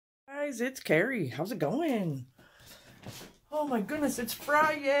guys, it's Carrie. How's it going? Oh my goodness, it's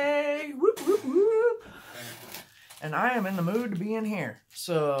Friday! Whoop, whoop, whoop! And I am in the mood to be in here.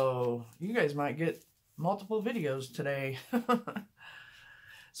 So, you guys might get multiple videos today.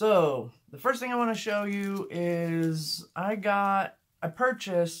 So, the first thing I want to show you is I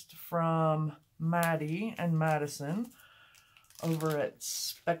purchased from Maddie and Madison over at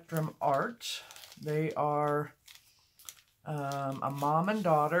Spectrum Art. They are a mom and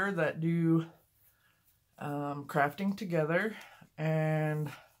daughter that do crafting together, and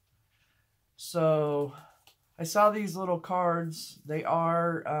so I saw these little cards. They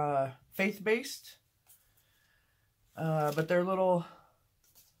are faith-based, but they're little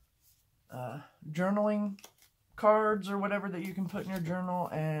journaling cards or whatever that you can put in your journal,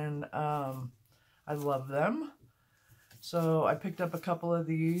 and I love them. So I picked up a couple of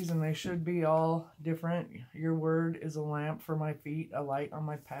these, and they should be all different. Your word is a lamp for my feet, a light on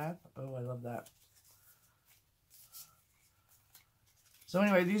my path. Oh, I love that. So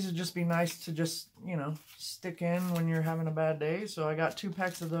anyway, these would just be nice to just, you know, stick in when you're having a bad day. So I got 2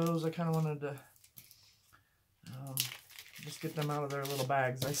 packs of those. I kind of wanted to just get them out of their little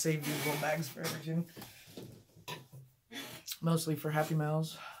bags. I saved these little bags for everything. Mostly for Happy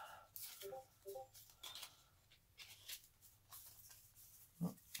Meals.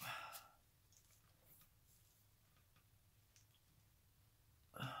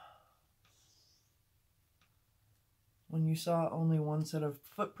 When you saw only one set of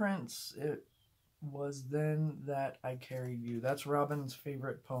footprints, it was then that I carried you. That's Robin's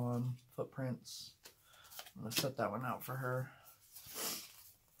favorite poem, Footprints. I'm going to set that one out for her.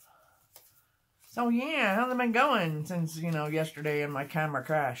 So yeah, how's it been going since, you know, yesterday and my camera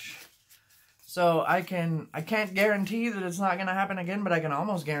crash? So I can't guarantee that it's not going to happen again, but I can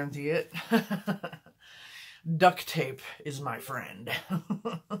almost guarantee it. Duct tape is my friend.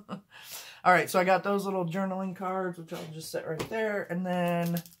 All right, so I got those little journaling cards, which I'll just set right there. And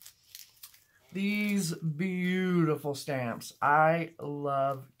then these beautiful stamps. I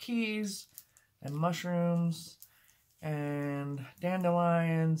love keys and mushrooms and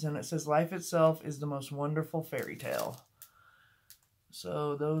dandelions. And it says, life itself is the most wonderful fairy tale.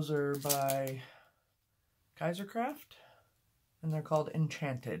 So those are by Kaisercraft, and they're called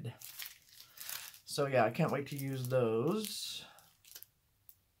Enchanted. So yeah, I can't wait to use those.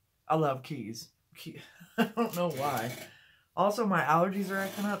 I love keys. I don't know why. Also, my allergies are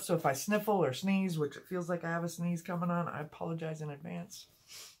acting up, so if I sniffle or sneeze, which it feels like I have a sneeze coming on, I apologize in advance.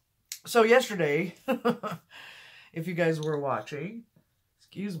 So yesterday, if you guys were watching,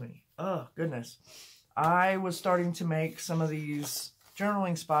 excuse me, oh goodness, I was starting to make some of these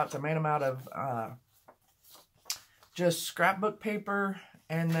journaling spots. I made them out of just scrapbook paper.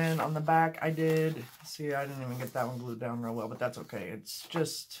 And then on the back, I did, see, I didn't even get that one glued down real well, but that's okay. It's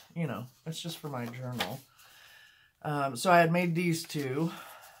just, you know, it's just for my journal. So I had made these 2,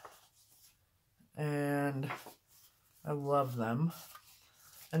 and I love them.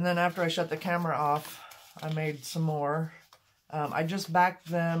 And then after I shut the camera off, I made some more. I just backed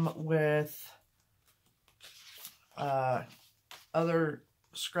them with other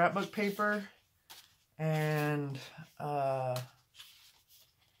scrapbook paper and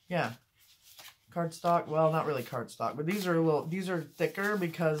yeah, cardstock. Well, not really cardstock, but these are thicker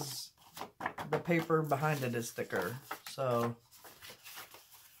because the paper behind it is thicker. So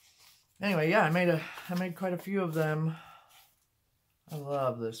anyway, yeah, I made quite a few of them. I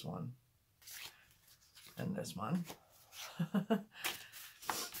love this one and this one.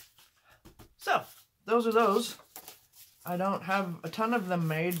 So those are those. I don't have a ton of them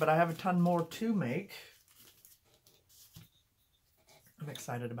made, but I have a ton more to make. I'm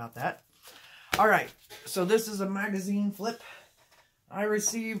excited about that. All right, so this is a magazine flip. I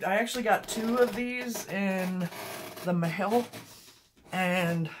actually got 2 of these in the mail,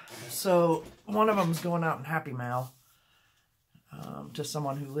 and so one of them is going out in Happy Mail to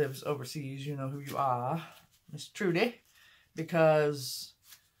someone who lives overseas. You know who you are, Miss Trudy, because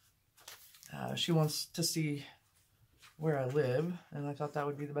she wants to see where I live, and I thought that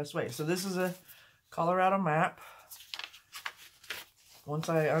would be the best way. So this is a Colorado map. Once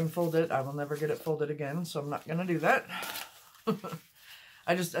I unfold it, I will never get it folded again, so I'm not going to do that.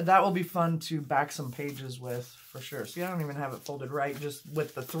 That will be fun to back some pages with, for sure. See, I don't even have it folded right, just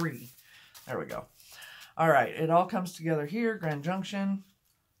with the 3. There we go. All right, it all comes together here, Grand Junction.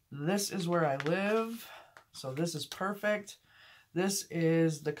 This is where I live, so this is perfect. This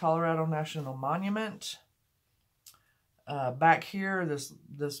is the Colorado National Monument. Back here, this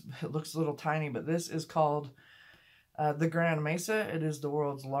it looks a little tiny, but this is called the Grand Mesa. It is the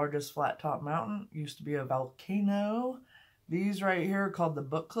world's largest flat top mountain. It used to be a volcano, These right here are called the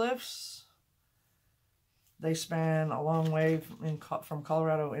Book Cliffs. They span a long way from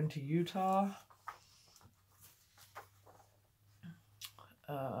Colorado into Utah.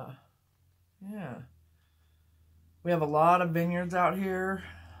 Yeah. We have a lot of vineyards out here.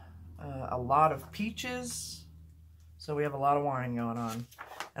 A lot of peaches. So we have a lot of wine going on.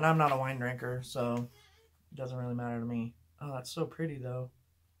 And I'm not a wine drinker, so it doesn't really matter to me. Oh, that's so pretty, though.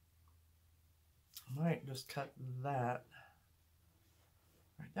 I might just cut that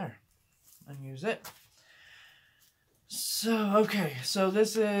right there and use it. So, okay, so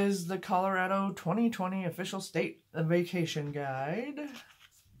this is the Colorado 2020 Official State Vacation Guide.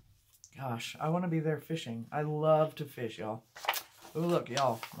 Gosh, I want to be there fishing. I love to fish, y'all. Oh, look,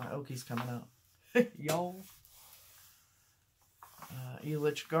 y'all, my Okie's coming out. Y'all.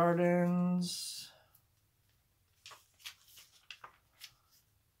 Elitch Gardens.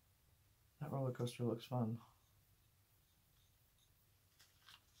 That roller coaster looks fun.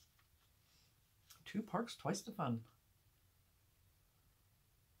 2 parks, twice the fun.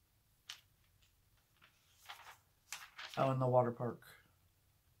 Oh, and the water park.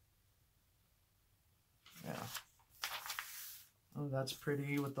 Yeah. Oh, that's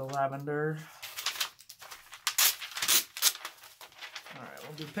pretty with the lavender. Alright,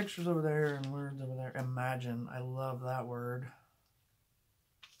 we'll do pictures over there and words over there. Imagine. I love that word.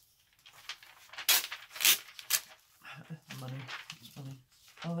 Money. It's funny.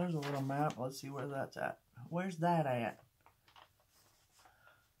 Oh, there's a little map. Let's see where that's at. Where's that at?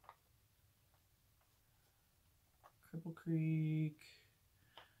 Cripple Creek.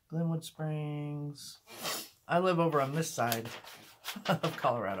 Glenwood Springs. I live over on this side of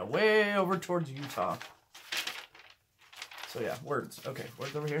Colorado. Way over towards Utah. So yeah, words. Okay,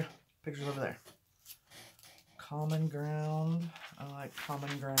 words over here. Pictures over there. Common ground. I like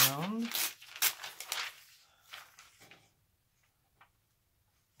common ground.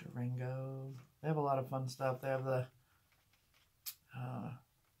 Durango. They have a lot of fun stuff. They have the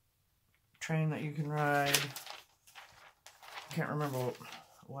train that you can ride. Can't remember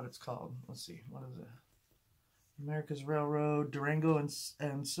what it's called. Let's see. What is it? America's Railroad, Durango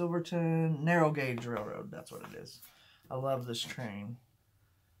and Silverton, Narrow Gauge Railroad. That's what it is. I love this train.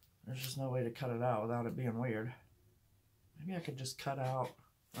 There's just no way to cut it out without it being weird. Maybe I could just cut out.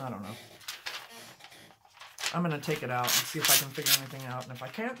 I don't know. I'm going to take it out and see if I can figure anything out. And if I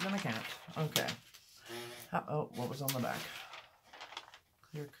can't, then I can't. Okay. Oh, what was on the back?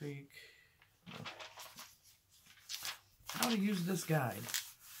 Clear Creek. How to use this guide.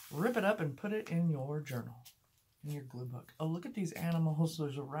 Rip it up and put it in your journal. In your glue book. Oh, look at these animals.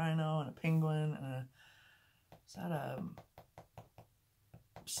 There's a rhino and a penguin and a... Is that a...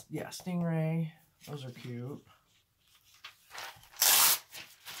 Yeah, stingray. Those are cute.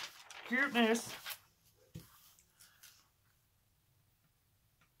 Cuteness.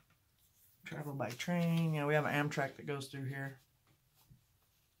 Travel by train. Yeah, we have an Amtrak that goes through here.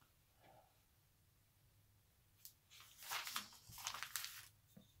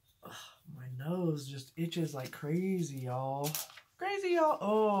 Ugh, my nose just itches like crazy, y'all. Crazy, y'all.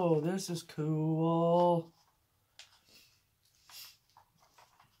 Oh, this is cool.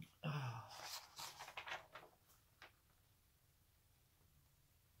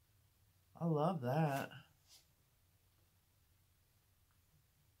 I love that.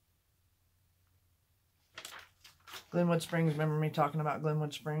 Glenwood Springs, remember me talking about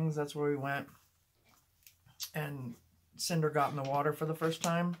Glenwood Springs? That's where we went. And Cinder got in the water for the first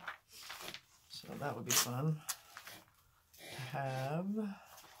time. So that would be fun to have.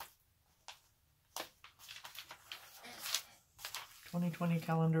 2020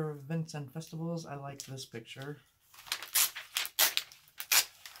 calendar of events and festivals. I like this picture.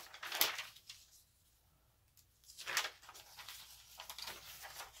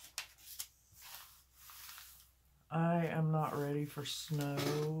 I am not ready for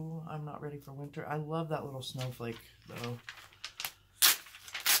snow. I'm not ready for winter. I love that little snowflake, though.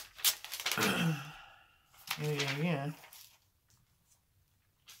 Yeah.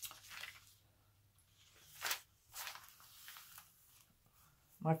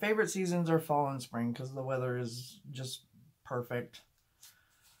 My favorite seasons are fall and spring because the weather is just perfect.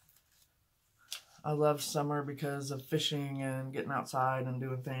 I love summer because of fishing and getting outside and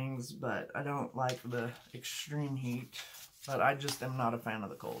doing things, but I don't like the extreme heat. But I just am not a fan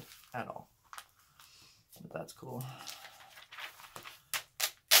of the cold at all. But that's cool.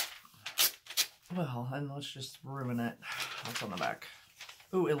 Well, and let's just ruin it. What's on the back?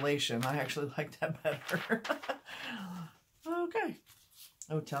 Ooh, Elation. I actually like that better. Okay.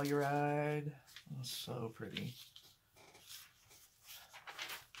 Oh, Telluride. Oh, so pretty.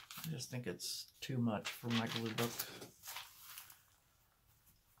 I just think it's too much for my glue book.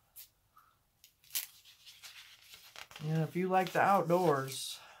 Yeah, if you like the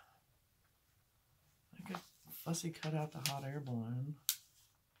outdoors, I could fussy cut out the hot air balloon.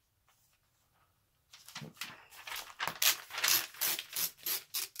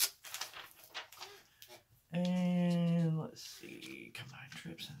 And let's see, combine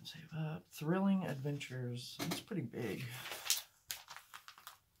trips and save up. Thrilling adventures. That's pretty big.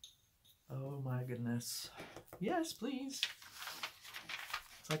 Oh my goodness. Yes, please.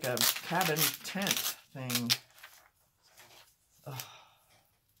 It's like a cabin tent thing. Ugh.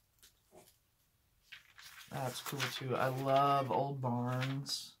 That's cool too. I love old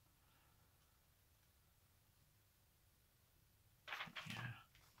barns.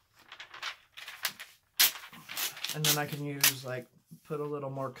 And then I can use, like, put a little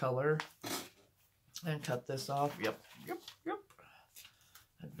more color and cut this off. Yep.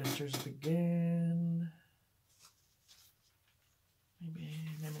 Adventures begin.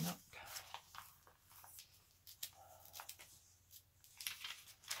 Maybe not.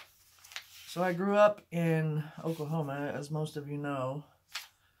 So I grew up in Oklahoma, as most of you know.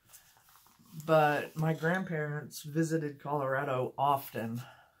 But my grandparents visited Colorado often.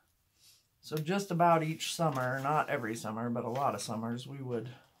 So just about each summer, not every summer, but a lot of summers, we would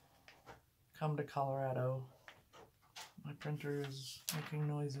come to Colorado. My printer is making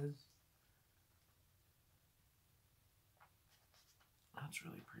noises. That's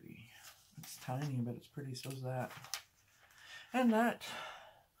really pretty. It's tiny, but it's pretty, so's that. And that,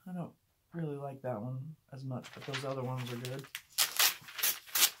 I don't really like that one as much, but those other ones are good.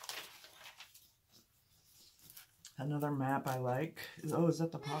 Another map I like is, oh, is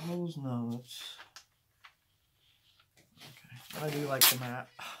that the potholes? No, that's, okay. But I do like the map.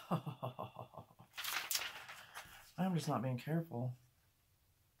 I'm just not being careful.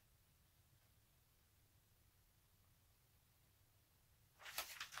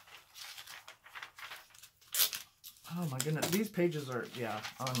 Oh my goodness, these pages are, yeah,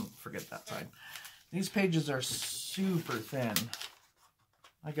 forget that side. These pages are super thin.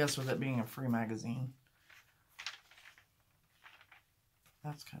 I guess with it being a free magazine.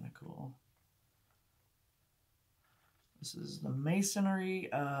 That's kind of cool. This is the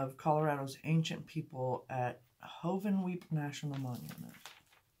masonry of Colorado's ancient people at Hovenweep National Monument.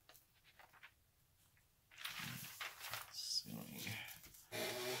 Let's see.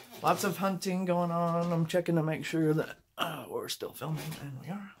 Lots of hunting going on. I'm checking to make sure that we're still filming, and we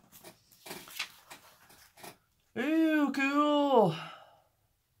are. Ooh, cool.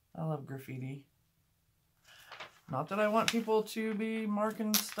 I love graffiti. Not that I want people to be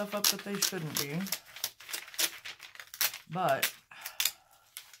marking stuff up that they shouldn't be. But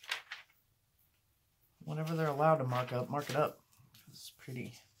whenever they're allowed to mark it up. It's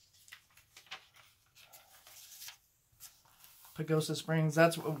pretty. Pagosa Springs,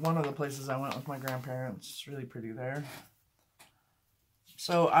 that's one of the places I went with my grandparents. It's really pretty there.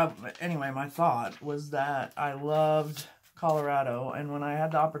 So, anyway, my thought was that I loved Colorado, and when I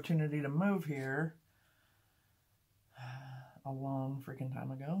had the opportunity to move here a long freaking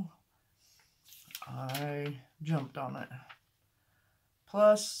time ago, I jumped on it.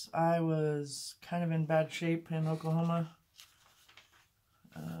 Plus, I was kind of in bad shape in Oklahoma.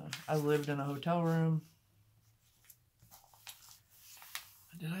 I lived in a hotel room.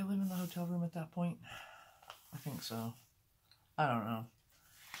 Did I live in the hotel room at that point? I think so. I don't know.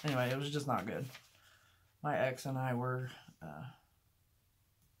 Anyway, it was just not good. My ex and I were,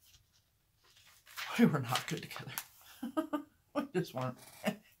 we were not good together. We just weren't.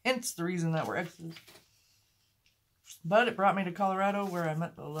 Hence the reason that we're exes. But it brought me to Colorado where I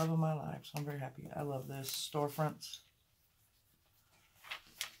met the love of my life. So I'm very happy. I love this. Storefronts.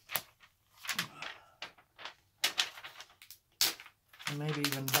 And maybe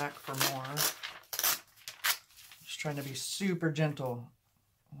even back for more. Just trying to be super gentle.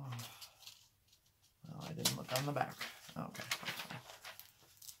 Oh, well, I didn't look on the back. Okay.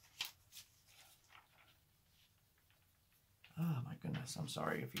 Oh my goodness, I'm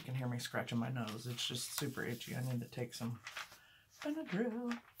sorry if you can hear me scratching my nose. It's just super itchy. I need to take some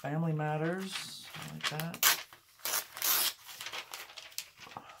Benadryl. Family Matters. I like that.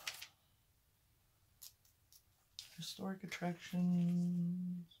 Historic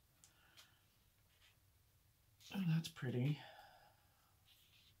attractions. Oh, that's pretty.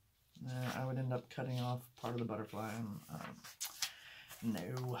 I would end up cutting off part of the butterfly.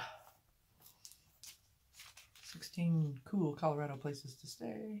 No. 16 cool Colorado places to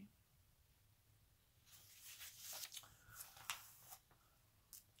stay.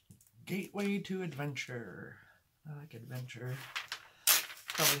 Gateway to Adventure. I like adventure.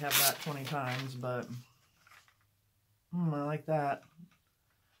 Probably have that 20 times, but I like that.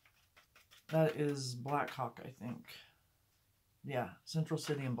 That is Black Hawk, I think. Yeah, Central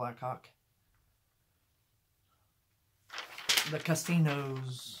City and Blackhawk. The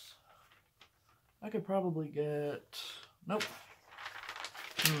casinos. I could probably get... Nope.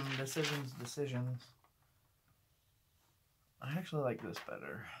 Decisions. I actually like this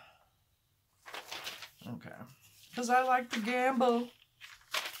better. Okay. Because I like to gamble.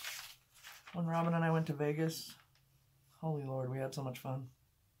 When Robin and I went to Vegas, holy Lord, we had so much fun.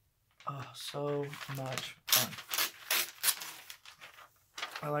 Oh, so much fun.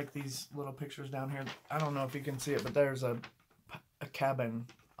 I like these little pictures down here. I don't know if you can see it, but there's a cabin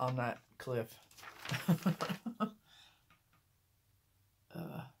on that cliff.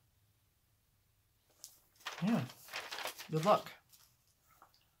 Yeah, good luck.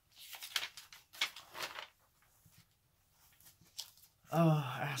 Oh,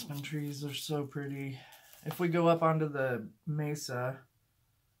 aspen trees are so pretty. If we go up onto the mesa,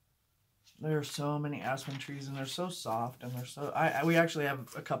 there are so many aspen trees, and they're so soft, and they're so... we actually have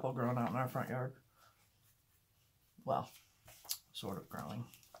a couple growing out in our front yard. Well, sort of growing.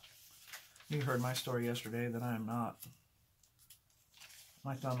 You heard my story yesterday that I am not.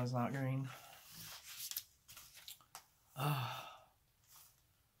 My thumb is not green. Oh,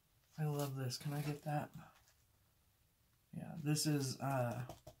 I love this. Can I get that? Yeah, this is, hold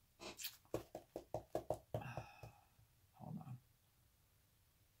on.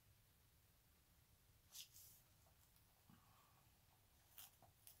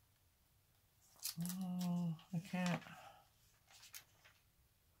 Oh, I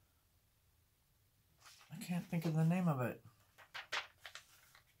can't think of the name of it.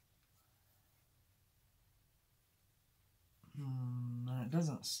 It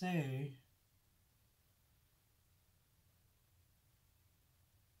doesn't say.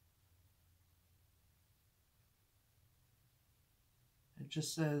 It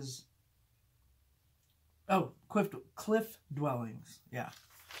just says, oh, cliff dwellings. Yeah.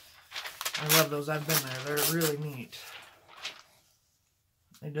 I love those. I've been there. They're really neat.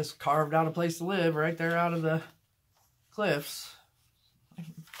 They just carved out a place to live right there out of the cliffs.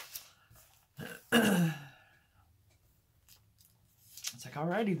 It's like,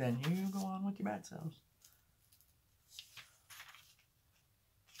 alrighty then, you go on with your bad selves.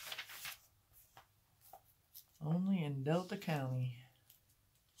 Only in Delta County.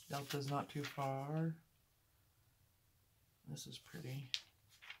 Delta's not too far. This is pretty.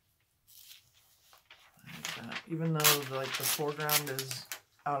 I like that. Even though like the foreground is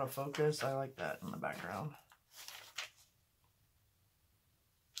out of focus, I like that in the background.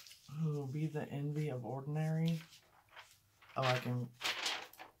 Ooh, be the envy of ordinary. Oh, I can.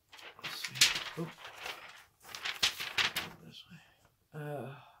 Let's see. Oop. This way.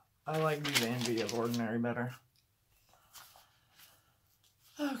 I like be the envy of ordinary better.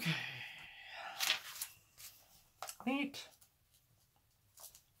 Okay. Neat.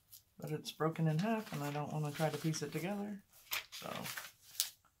 But it's broken in half, and I don't want to try to piece it together. So.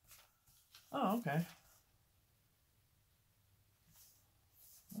 Oh, okay.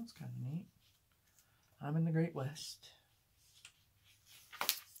 That's kind of neat. I'm in the Great West.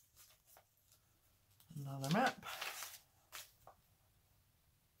 Another map.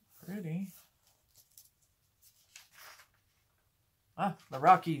 Pretty. Ah, the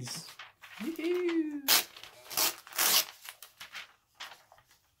Rockies. Woohoo!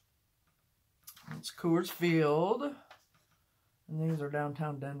 It's Coors Field. And these are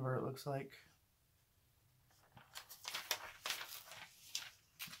downtown Denver, it looks like.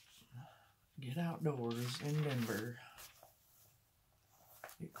 Get outdoors in Denver.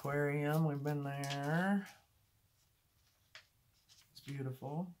 The aquarium, we've been there. It's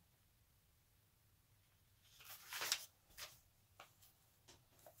beautiful.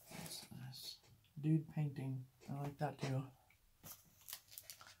 That's nice. Dude painting. I like that too.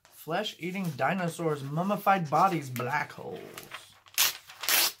 Flesh-eating dinosaurs, mummified bodies, black holes.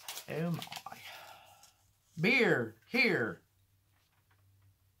 Oh my. Beer, here.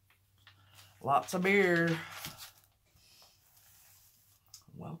 Lots of beer.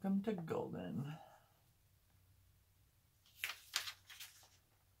 Welcome to Golden.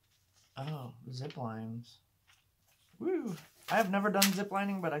 Oh, zip lines. Woo! I have never done zip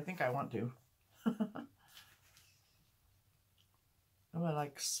lining, but I think I want to. Oh, I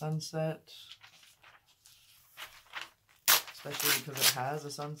like sunset. Especially because it has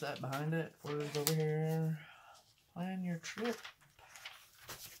a sunset behind it. Words over here. Plan your trip.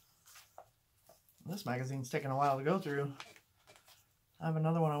 This magazine's taking a while to go through. I have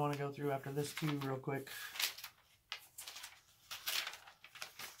another one I want to go through after this too, real quick.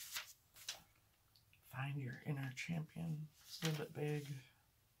 Find your inner champion. It's a little bit big.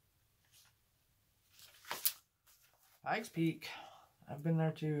 Pikes Peak. I've been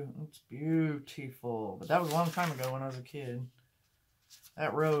there too. It's beautiful. But that was a long time ago when I was a kid.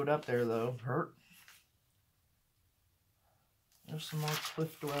 That road up there, though, hurt. There's some more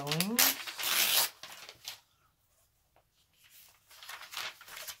cliff dwellings.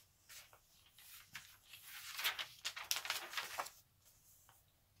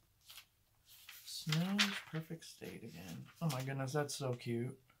 Snow's perfect state again. Oh my goodness, that's so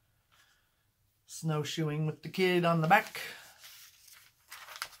cute. Snowshoeing with the kid on the back.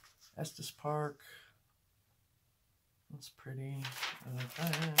 Estes Park. That's pretty. I like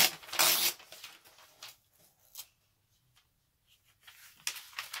that.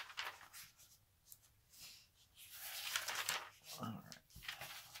 Alright.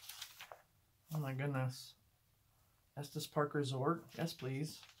 Oh my goodness. Estes Park Resort. Yes,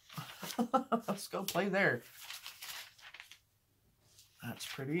 please. Let's go play there. That's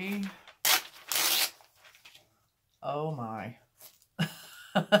pretty. Oh my.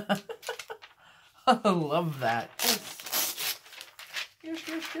 I love that. Yes. Yes,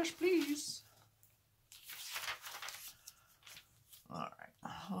 yes, yes, please. Alright.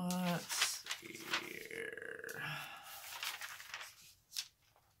 Let's see here.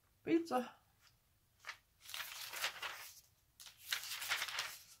 Pizza.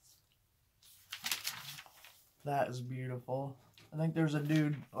 That is beautiful. I think there's a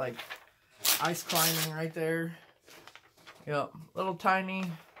dude, like, ice climbing right there. Yep. Little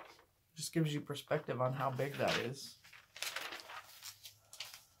tiny. Just gives you perspective on how big that is.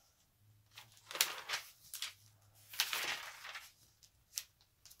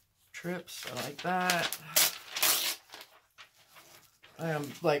 Trips. I like that.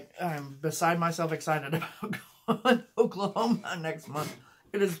 I'm beside myself excited about going to Oklahoma next month.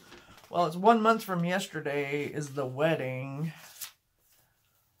 It is, well, it's 1 month from yesterday is the wedding.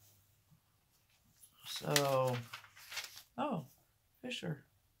 So, oh, Fisher.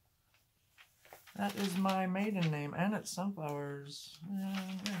 That is my maiden name, and it's sunflowers. Yeah.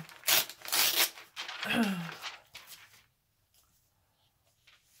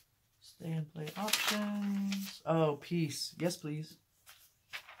 Stay and play options. Oh, peace. Yes, please.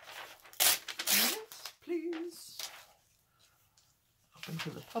 Yes, please. Open to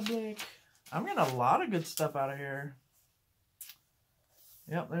the public. I'm getting a lot of good stuff out of here.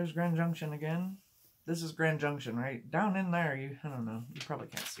 Yep, there's Grand Junction again. This is Grand Junction, right? Down in there, I don't know. You probably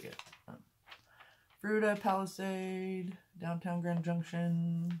can't see it. Fruta, Palisade, downtown Grand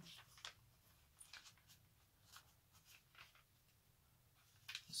Junction.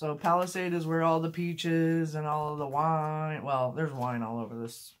 So Palisade is where all the peaches and all of the wine, well, there's wine all over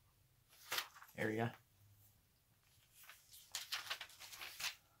this area.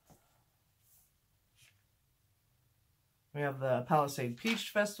 We have the Palisade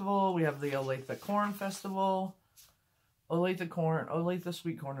Peach Festival. We have the Olathe Corn Festival. Olathe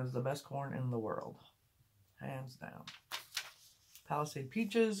sweet corn is the best corn in the world. Hands down. Palisade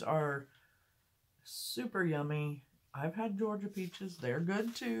peaches are super yummy. I've had Georgia peaches. They're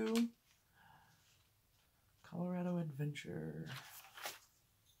good too. Colorado Adventure.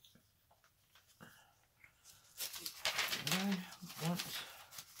 I want...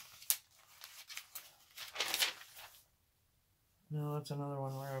 No, that's another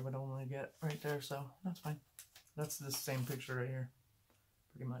one where I would only get right there, so that's fine. That's the same picture right here,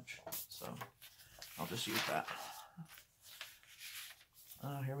 pretty much. So I'll just use that.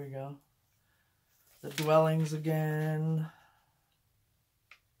 Here we go. The dwellings again.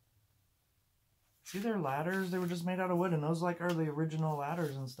 See their ladders? They were just made out of wood, and those like are the original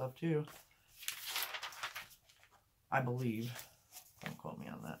ladders and stuff too. I believe. Don't quote me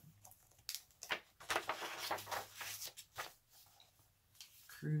on that.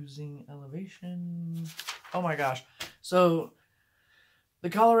 Cruising elevation. Oh my gosh. So the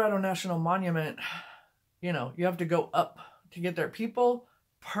Colorado National Monument, you know, you have to go up to get there. People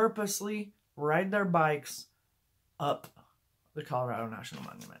purposely ride their bikes up the Colorado National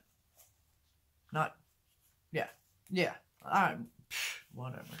Monument. Not, yeah,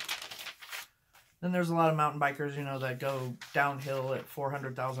 whatever. Then there's a lot of mountain bikers, you know, that go downhill at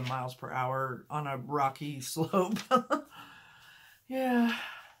 400,000 miles per hour on a rocky slope. Yeah.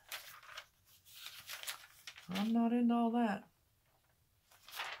 I'm not into all that.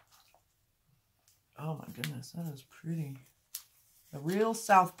 Oh my goodness, that is pretty. The real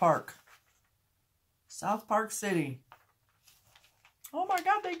South Park. South Park City. Oh my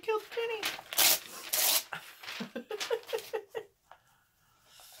God, they killed Kenny.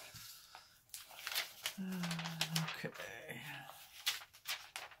 Okay.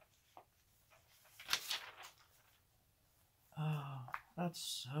 Oh, that's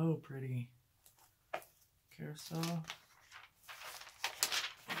so pretty. Carousel.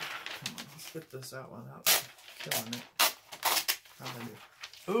 Come on, let's get this out without killing it. How'd I do?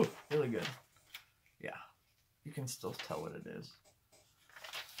 Ooh, really good. Yeah, you can still tell what it is.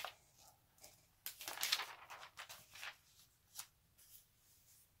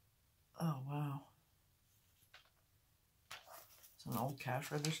 Oh, wow. It's an old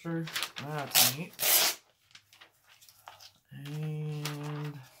cash register. That's neat.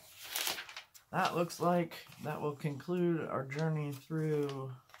 And that looks like that will conclude our journey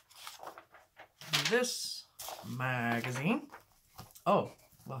through this magazine. Oh,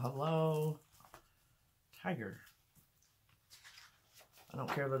 well, hello, tiger. I don't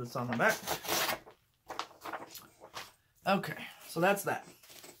care that it's on the back. Okay, so that's that.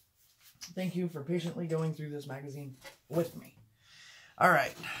 Thank you for patiently going through this magazine with me. All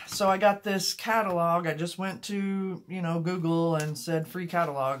right, so I got this catalog. I just went to, Google and said free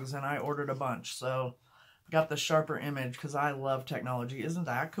catalogs, and I ordered a bunch. So I got the sharper image because I love technology. Isn't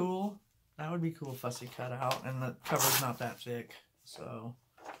that cool? That would be cool, fussy cutout, and the cover's not that thick. So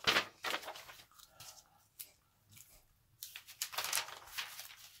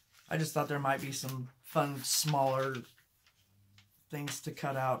I just thought there might be some fun, smaller things to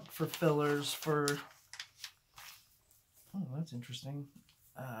cut out for fillers for... Oh, that's interesting.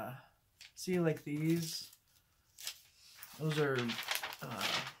 See, like these? Those are...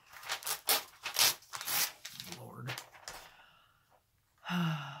 Lord.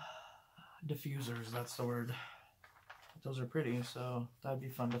 Diffusers, that's the word. Those are pretty, so that'd be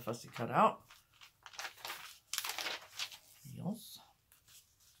fun to fussy cut out. Yes.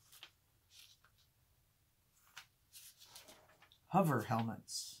 Hover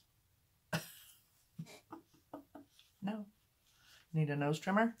helmets. No. Need a nose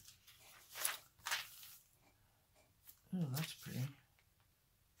trimmer? Oh, that's pretty.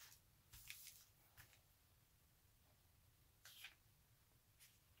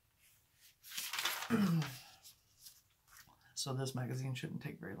 So this magazine shouldn't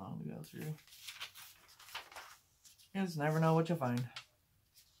take very long to go through. You just never know what you'll find.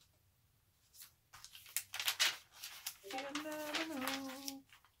 You never know.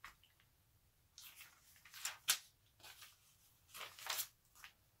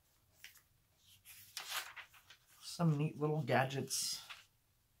 Some neat little gadgets.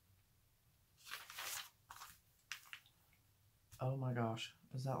 Oh my gosh.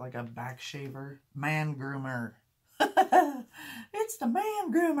 Is that like a back shaver? Man groomer. It's the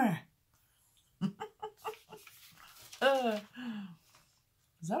man groomer.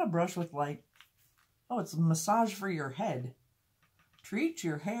 Is that a brush with like... Oh, it's a massage for your head. Treat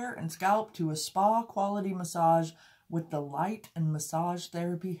your hair and scalp to a spa quality massage with the light and massage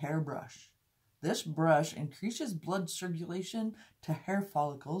therapy hairbrush. This brush increases blood circulation to hair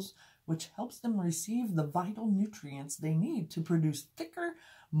follicles, which helps them receive the vital nutrients they need to produce thicker,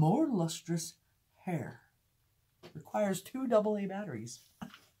 more lustrous hair. Requires 2 AA batteries.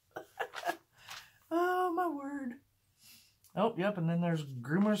 Oh, my word. Oh, yep, and then there's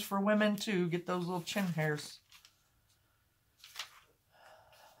groomers for women, too. Get those little chin hairs.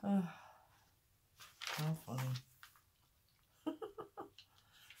 How funny.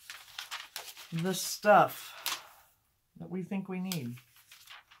 The stuff that we think we need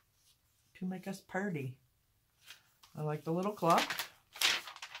to make us purty. I like the little clock.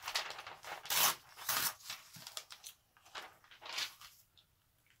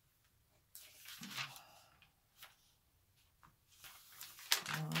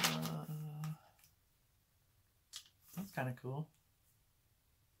 That's kind of cool.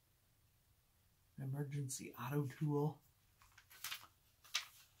 Emergency auto tool.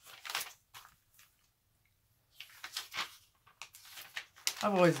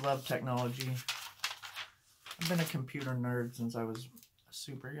 I've always loved technology. I've been a computer nerd since I was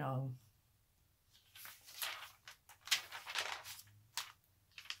super young.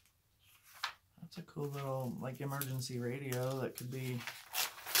 That's a cool little, like, emergency radio that could be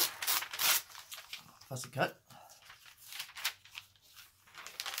fussy cut.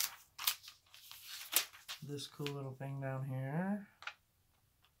 This cool little thing down here.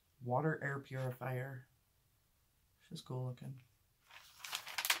 Water air purifier. She's cool looking.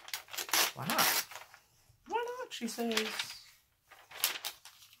 Why not? Why not, she says.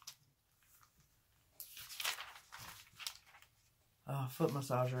 Foot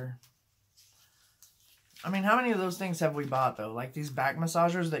massager. I mean, how many of those things have we bought, though? Like these back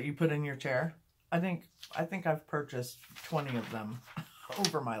massagers that you put in your chair? I think I've purchased 20 of them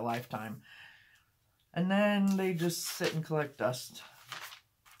over my lifetime. And then they just sit and collect dust.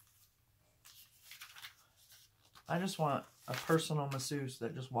 I just want a personal masseuse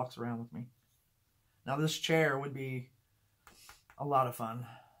that just walks around with me. Now this chair would be a lot of fun.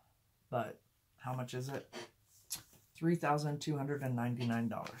 But how much is it?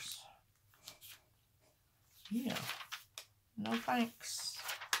 $3,299. Yeah. No thanks.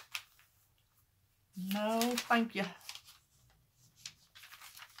 No thank you.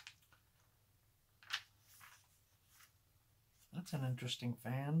 That's an interesting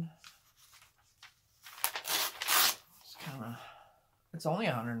fan. It's kind of... It's only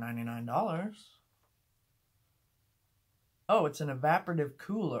 $199. Oh, it's an evaporative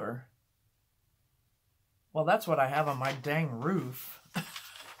cooler. Well, that's what I have on my dang roof.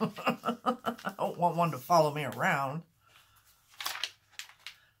 I don't want one to follow me around.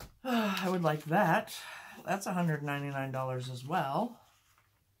 I would like that. That's $199 as well.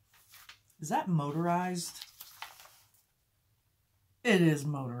 Is that motorized? It is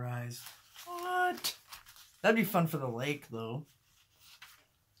motorized. What? That'd be fun for the lake, though.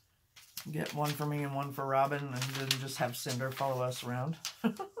 Get one for me and one for Robin, and then just have Cinder follow us around.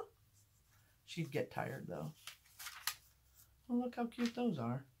 She'd get tired, though. Well, look how cute those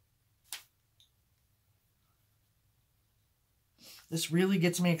are. This really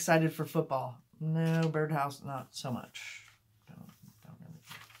gets me excited for football. No, birdhouse, not so much. Don't really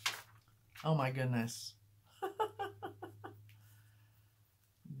care. Oh my goodness.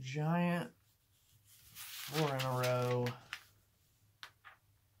 Giant 4 in a row.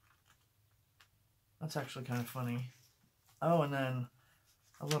 That's actually kind of funny. Oh, and then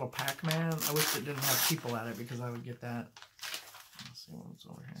a little Pac-Man. I wish it didn't have people at it because I would get that. Let's see what's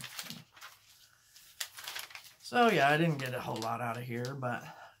over here. So, yeah, I didn't get a whole lot out of here, but,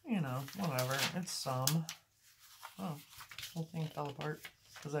 you know, whatever. It's some. Oh, the whole thing fell apart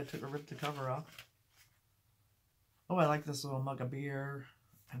because I ripped the cover off. Oh, I like this little mug of beer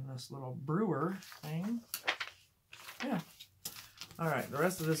and this little brewer thing. Yeah. Alright, the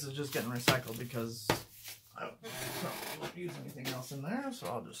rest of this is just getting recycled because I don't use anything else in there, so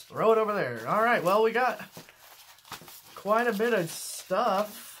I'll just throw it over there. Alright, well, we got quite a bit of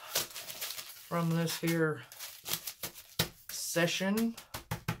stuff from this here session.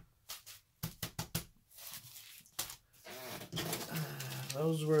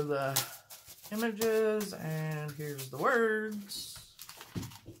 Those were the images, and here's the words.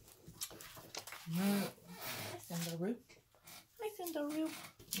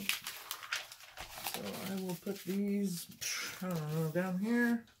 So I will put these, I don't know, down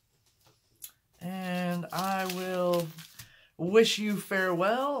here. And I will wish you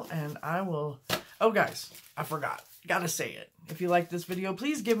farewell, and I will... Oh, guys, I forgot. Gotta say it. If you like this video,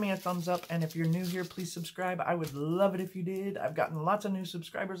 please give me a thumbs up. And if you're new here, please subscribe. I would love it if you did. I've gotten lots of new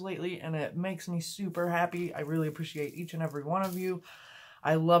subscribers lately, and it makes me super happy. I really appreciate each and every one of you.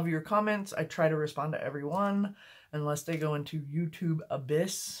 I love your comments. I try to respond to everyone, unless they go into YouTube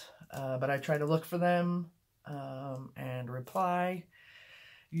abyss. But I try to look for them and reply.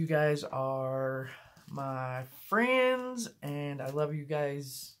 You guys are my friends, and I love you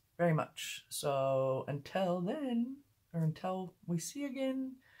guys very much. So until then, or until we see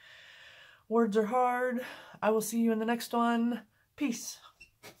again, words are hard. I will see you in the next one. Peace.